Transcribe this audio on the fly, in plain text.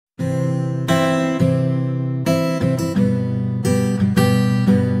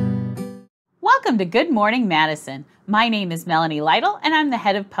to Good Morning Madison. My name is Melanie Lytle, and I'm the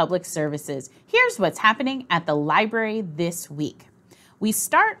head of Public Services. Here's what's happening at the library this week. We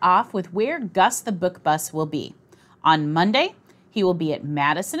start off with where Gus the Book Bus will be. On Monday, he will be at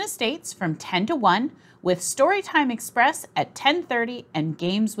Madison Estates from 10 to 1, with Storytime Express at 10:30 and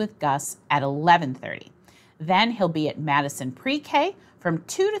Games with Gus at 11:30. Then he'll be at Madison Pre-K from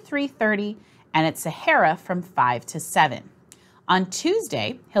 2 to 3:30 and at Sahara from 5 to 7. On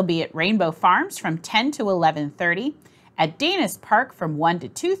Tuesday, he'll be at Rainbow Farms from 10 to 11:30, at Danis Park from 1 to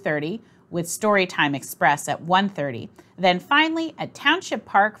 2:30 with Storytime Express at 1:30, then finally at Township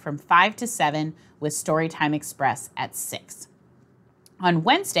Park from 5 to 7 with Storytime Express at 6. On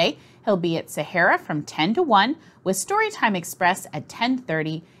Wednesday, he'll be at Sahara from 10 to 1 with Storytime Express at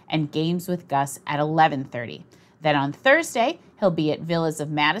 10:30 and Games with Gus at 11:30. Then on Thursday, he'll be at Villas of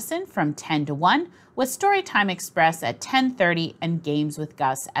Madison from 10 to 1 with Storytime Express at 10:30 and Games with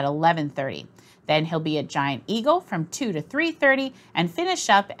Gus at 11:30. Then he'll be at Giant Eagle from 2 to 3:30 and finish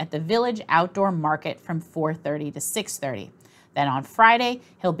up at the Village Outdoor Market from 4:30 to 6:30. Then on Friday,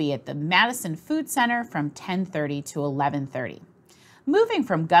 he'll be at the Madison Food Center from 10:30 to 11:30. Moving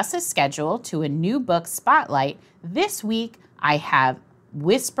from Gus's schedule to a new book spotlight, this week I have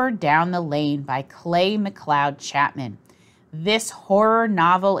Whisper Down the Lane by Clay McLeod Chapman. This horror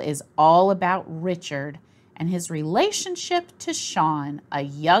novel is all about Richard and his relationship to Sean, a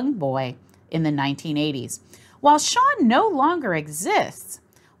young boy in the 1980s. While Sean no longer exists,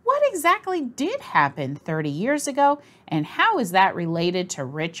 what exactly did happen 30 years ago, and how is that related to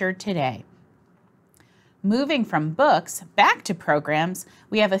Richard today? Moving from books back to programs,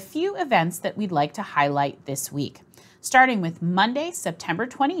 we have a few events that we'd like to highlight this week. Starting with Monday, September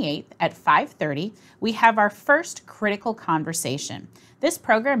 28th at 5:30, we have our first Critical Conversation. This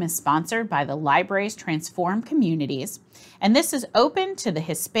program is sponsored by the library's Transform Communities, and this is open to the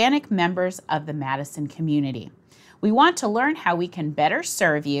Hispanic members of the Madison community. We want to learn how we can better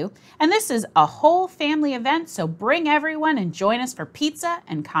serve you, and this is a whole family event, so bring everyone and join us for pizza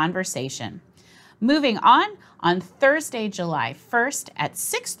and conversation. Moving on Thursday, July 1st at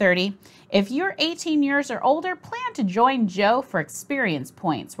 6:30, if you're 18 years or older, plan to join Joe for Experience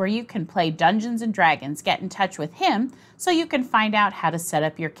Points, where you can play Dungeons & Dragons. Get in touch with him so you can find out how to set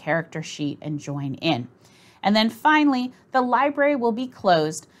up your character sheet and join in. And then finally, the library will be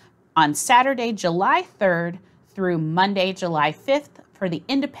closed on Saturday, July 3rd through Monday, July 5th for the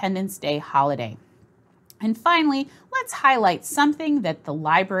Independence Day holiday. And finally, let's highlight something that the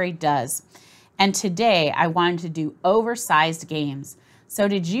library does. And today I wanted to do oversized games. So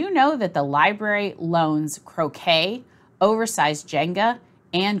did you know that the library loans croquet, oversized Jenga,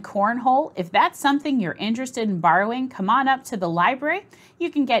 and cornhole? If that's something you're interested in borrowing, come on up to the library.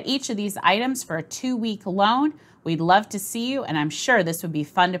 You can get each of these items for a 2-week loan. We'd love to see you, and I'm sure this would be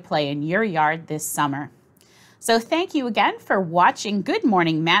fun to play in your yard this summer. So thank you again for watching Good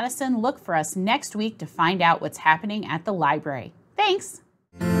Morning Madison. Look for us next week to find out what's happening at the library. Thanks.